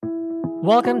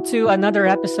Welcome to another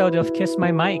episode of Kiss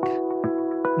My Mic.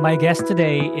 My guest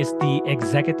today is the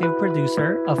executive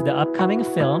producer of the upcoming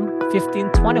film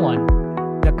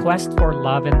 1521, The Quest for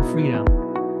Love and Freedom.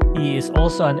 He is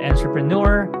also an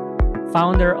entrepreneur,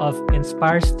 founder of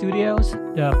Inspire Studios,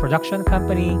 the production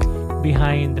company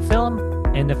behind the film,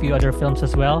 and a few other films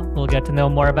as well. We'll get to know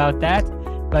more about that.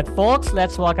 But folks,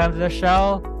 let's welcome to the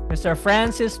show Mr.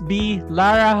 Francis B.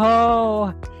 Lara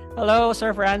Ho. Hello,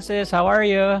 Sir Francis. How are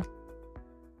you?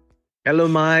 Hello,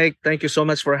 Mike. Thank you so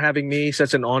much for having me.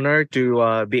 Such an honor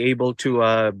to be able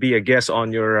to be a guest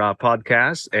on your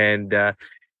podcast. And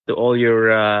to all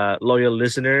your loyal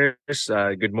listeners,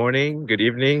 good morning, good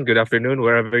evening, good afternoon,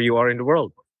 wherever you are in the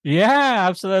world. Yeah,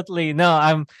 absolutely.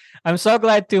 No, I'm so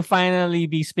glad to finally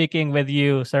be speaking with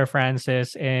you, Sir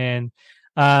Francis. And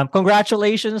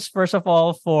congratulations, first of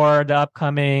all, for the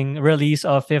upcoming release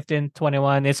of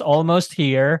 1521. It's almost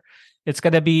here. It's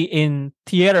gonna be in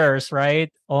theaters,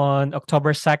 right, on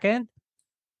October 2nd.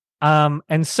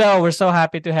 And so we're so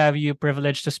happy to have you,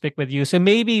 privileged to speak with you. So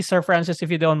maybe, Sir Francis, if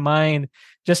you don't mind,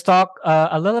 just talk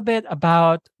a little bit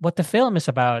about what the film is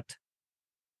about.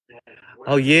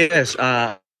 Oh yes,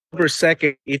 October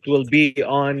 2nd. It will be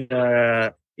on.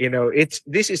 It's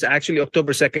this is actually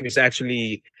October 2nd. Is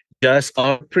actually just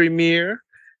our premiere.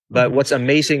 But Mhm. what's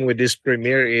amazing with this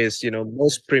premiere is,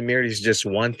 most premiere is just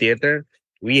one theater.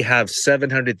 We have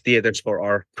 700 theaters for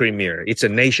our premiere. It's a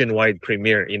nationwide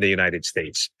premiere in the United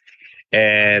States.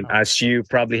 And Wow. as you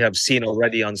probably have seen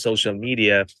already on social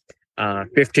media,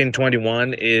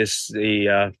 1521 is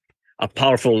a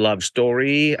powerful love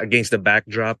story against the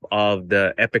backdrop of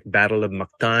the epic Battle of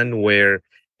Mactan, where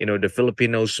the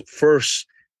Filipinos first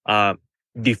uh,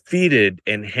 defeated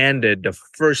and handed the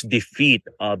first defeat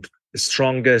of the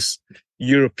strongest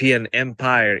European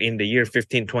empire in the year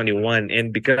 1521.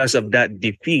 And because of that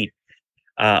defeat,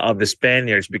 of the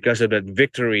Spaniards, because of the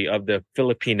victory of the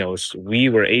Filipinos, we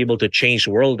were able to change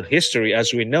world history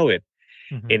as we know it.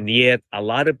 Mhm. And yet, a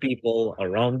lot of people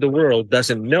around the world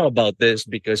doesn't know about this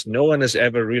because no one has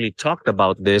ever really talked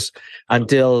about this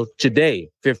until today,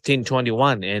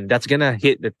 1521, and that's gonna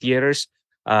hit the theaters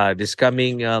this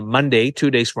coming Monday,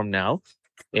 2 days from now,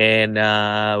 and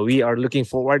we are looking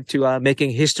forward to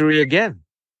making history again.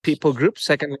 People group,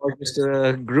 second largest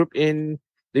group in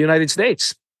the United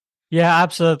States. Yeah,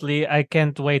 absolutely. I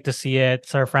can't wait to see it,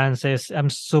 Sir Francis. I'm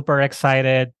super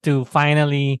excited to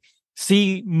finally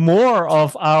see more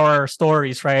of our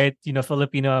stories, right?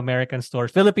 Filipino American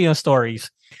stories, Filipino stories,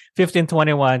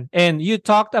 1521. And you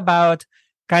talked about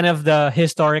kind of the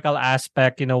historical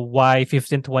aspect, why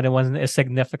 1521 is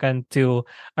significant to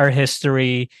our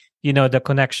history, the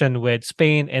connection with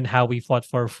Spain and how we fought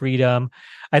for freedom.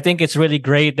 I think it's really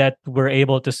great that we're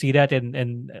able to see that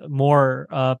and more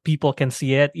people can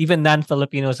see it, even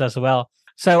non-Filipinos as well.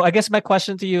 So I guess my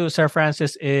question to you, Sir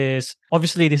Francis, is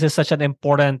obviously this is such an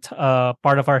important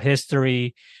part of our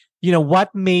history.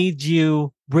 What made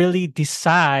you really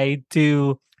decide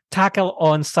to tackle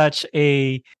on such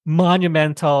a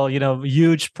monumental,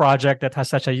 huge project that has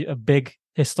such a big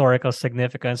historical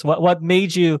significance? What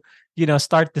made you,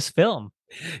 start this film?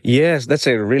 Yes, that's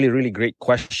a really, really great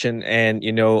question. And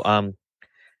you know,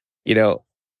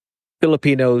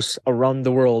 Filipinos around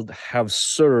the world have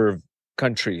served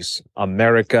countries,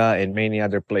 America and many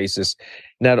other places,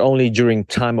 not only during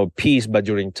time of peace, but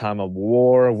during time of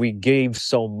war. We gave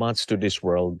so much to this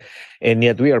world. And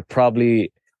yet we are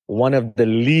probably one of the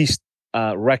least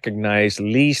recognized,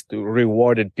 least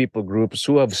rewarded people groups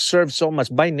who have served so much.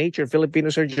 By nature,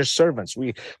 Filipinos are just servants.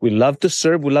 We love to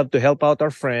serve. We love to help out our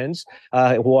friends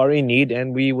who are in need,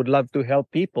 and we would love to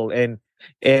help people. And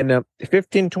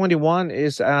 1521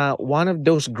 is one of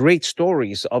those great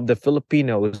stories of the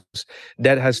Filipinos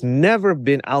that has never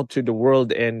been out to the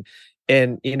world. And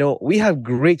we have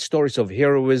great stories of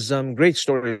heroism, great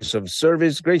stories of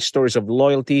service, great stories of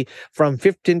loyalty from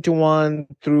 1521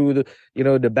 through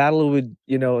the battle with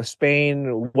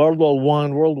Spain, World War I,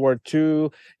 World War II,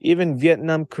 even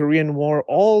Vietnam, Korean War.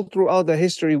 All throughout the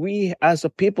history, we as a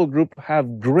people group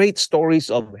have great stories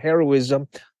of heroism,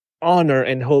 honor,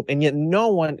 and hope, and yet no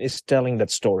one is telling that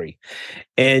story.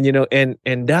 And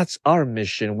that's our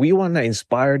mission. We want to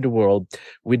inspire the world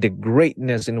with the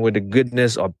greatness and with the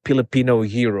goodness of Filipino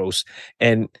heroes.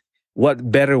 And what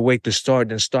better way to start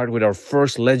than start with our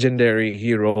first legendary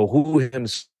hero who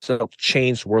himself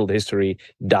changed world history,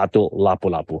 Dato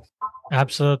Lapu-Lapu.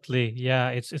 Absolutely. Yeah,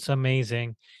 it's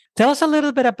amazing. Tell us a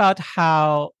little bit about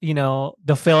how,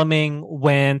 the filming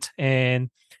went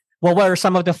and what were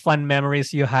some of the fun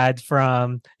memories you had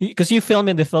from because you film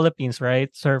in the Philippines, right,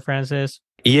 Sir Francis?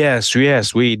 Yes,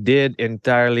 yes, we did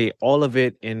entirely all of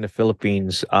it in the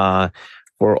Philippines.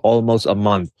 for almost a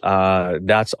month.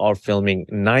 That's our filming.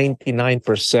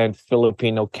 99%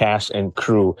 Filipino cast and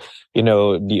crew.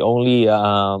 The only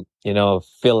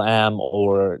Phil-Am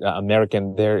or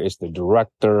American there is the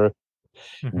director,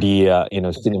 Mhm.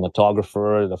 the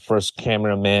cinematographer, the first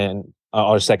cameraman,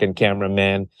 or second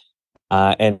cameraman,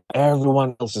 and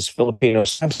everyone else is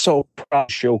Filipinos. I'm so proud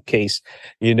to showcase,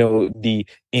 the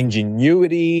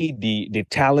ingenuity, the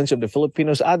talents of the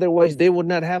Filipinos. Otherwise, they would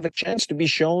not have a chance to be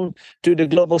shown to the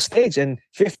global stage. And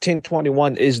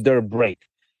 1521 is their break.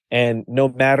 And no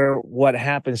matter what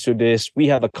happens to this, we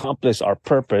have accomplished our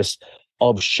purpose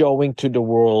of showing to the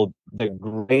world the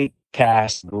great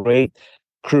cast, great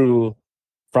crew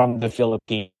from the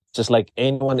Philippines. Just like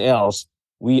anyone else,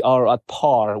 we are at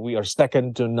par. We are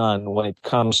second to none when it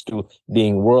comes to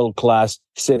being world class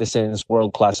citizens,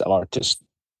 world class artists.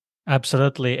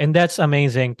 Absolutely. And that's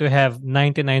amazing to have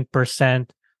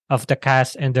 99% of the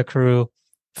cast and the crew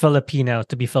Filipino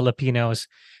to be Filipinos.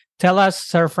 Tell us,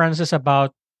 Sir Francis,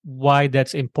 about why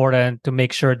that's important to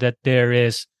make sure that there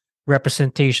is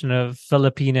representation of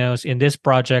Filipinos in this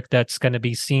project that's going to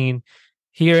be seen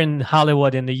here in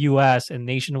Hollywood, in the US, and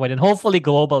nationwide, and hopefully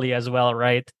globally as well,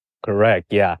 right? Correct.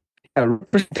 Yeah.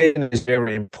 Representation is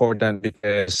very important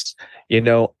because,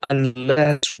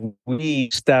 unless we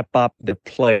step up the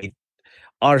plate,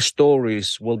 our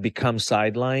stories will become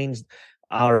sidelines.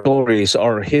 Our stories,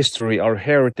 our history, our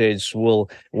heritage will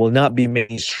not be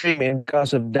mainstream, and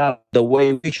because of that, the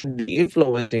way we should be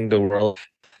influencing the world,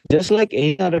 just like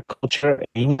any other culture,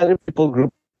 any other people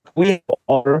group, we have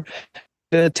order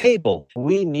the table.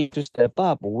 We need to step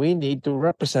up. We need to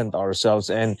represent ourselves,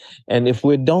 and if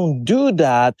we don't do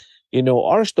that,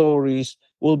 our stories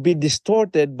will be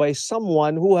distorted by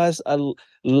someone who has a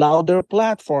louder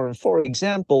platform. For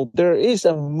example, there is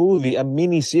a movie, a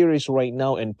mini series right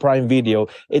now in Prime Video.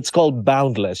 It's called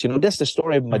Boundless. That's the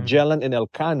story of Mhm. Magellan and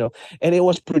Elcano, and it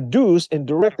was produced and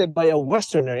directed by a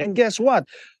Westerner. And guess what?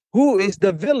 Who is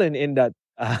the villain in that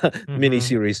Mhm.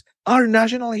 miniseries? Our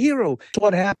national hero. That's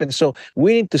what happened. So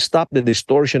we need to stop the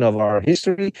distortion of our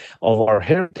history, of our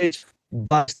heritage,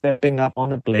 by stepping up on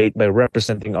the plate by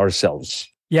representing ourselves.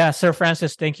 Yeah, Sir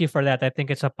Francis, thank you for that. I think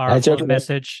it's a That's powerful okay.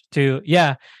 message to,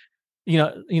 yeah,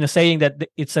 saying that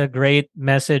it's a great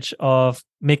message of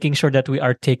making sure that we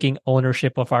are taking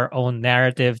ownership of our own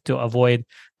narrative to avoid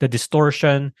the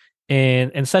distortion,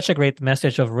 and such a great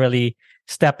message of really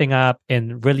stepping up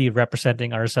and really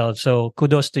representing ourselves. So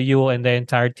kudos to you and the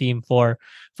entire team for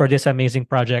this amazing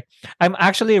project. I'm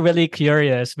actually really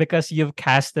curious because you've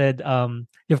cast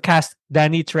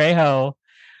Danny Trejo.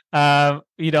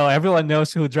 Everyone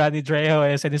knows who Danny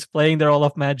Trejo is, and he's playing the role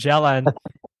of Magellan.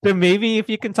 So maybe if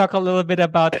you can talk a little bit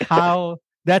about how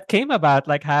that came about,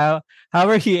 like how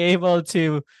were you able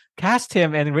to cast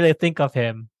him and really think of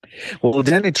him? Well,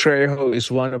 Danny Trejo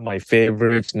is one of my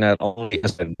favorites, not only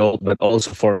as an adult, but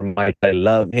also for Mike. I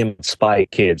love him, Spy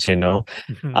Kids,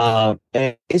 Mhm.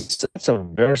 And he's such a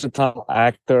versatile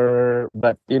actor.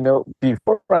 But,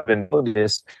 before I even know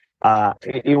this,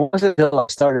 it wasn't until I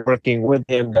started working with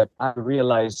him that I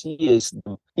realized he is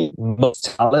the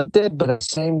most talented, but at the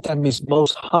same time, he's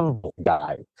most humble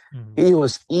guy. Mhm. He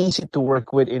was easy to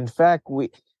work with. In fact,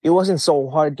 it wasn't so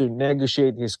hard to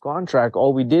negotiate his contract.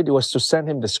 All we did was to send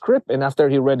him the script. And after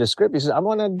he read the script, he said, I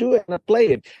want to do it and I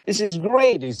play it. This is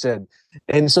great, he said.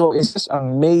 And so it's just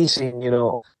amazing,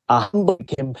 a humble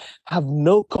him, have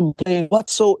no complaint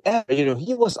whatsoever.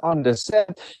 He was on the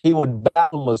set, he would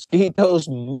battle mosquitoes,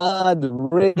 mud,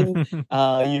 rain,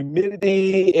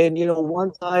 humidity. And,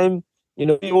 one time,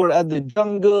 we were at the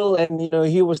jungle and,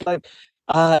 he was like,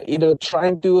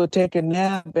 trying to take a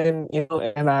nap,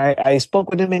 and I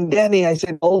spoke with him, and Danny, I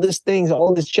said all these things,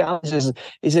 all these challenges.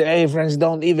 He said, "Hey, friends,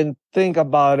 don't even think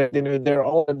about it. They're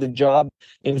all at the job.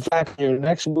 In fact, your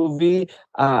next movie,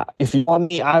 if you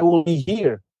want me, I will be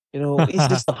here." He's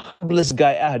just the humblest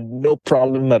guy. I had no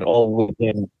problem at all with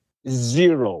him.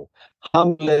 Zero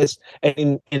humbless,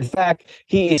 and in fact,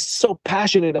 he is so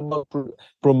passionate about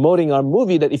promoting our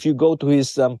movie that if you go to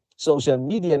his social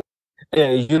media,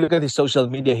 you look at his social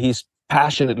media, he's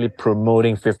passionately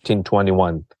promoting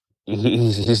 1521.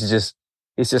 He's just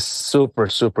super,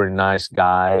 super nice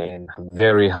guy and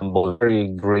very humble, very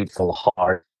grateful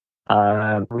heart.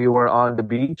 We were on the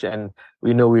beach, and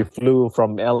we flew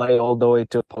from LA all the way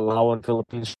to Palawan,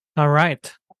 Philippines. All right.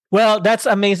 Well, that's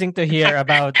amazing to hear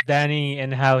about Danny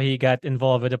and how he got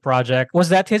involved with the project. Was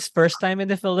that his first time in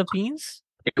the Philippines?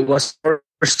 It was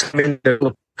first time in the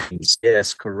Philippines.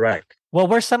 Yes, correct. What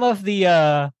were some of the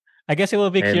I guess it will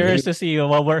be And he curious to see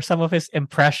what were some of his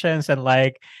impressions, and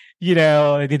like,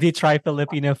 did he try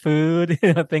Filipino food?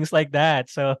 Things like that.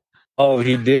 So Oh,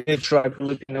 he did try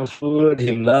Filipino food.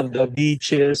 He loved the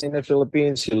beaches in the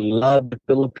Philippines. He loved the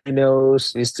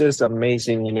Filipinos. It's just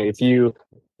amazing. If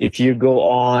you go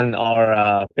on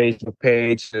our Facebook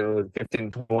page, so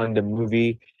 1521 the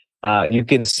movie, you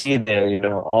can see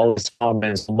there, all his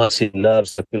comments, how much he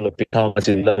loves the Philippines, how much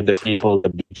he loves the people, the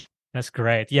beach. That's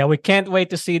great. Yeah, we can't wait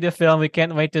to see the film. We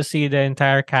can't wait to see the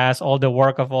entire cast, all the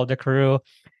work of all the crew.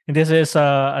 And this is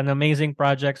an amazing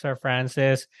project, Sir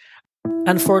Francis.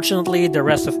 Unfortunately, the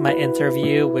rest of my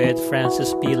interview with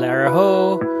Francis P.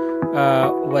 Laraho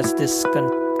was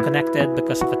disconnected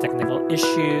because of a technical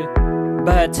issue.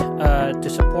 But to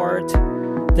support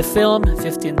the film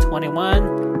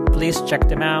 1521, please check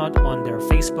them out on their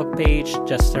Facebook page.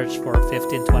 Just search for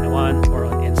 1521 or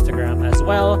on Instagram as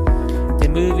well. The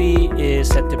movie is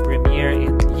set to premiere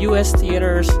in US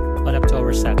theaters on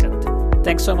October 2nd.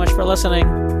 Thanks so much for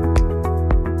listening.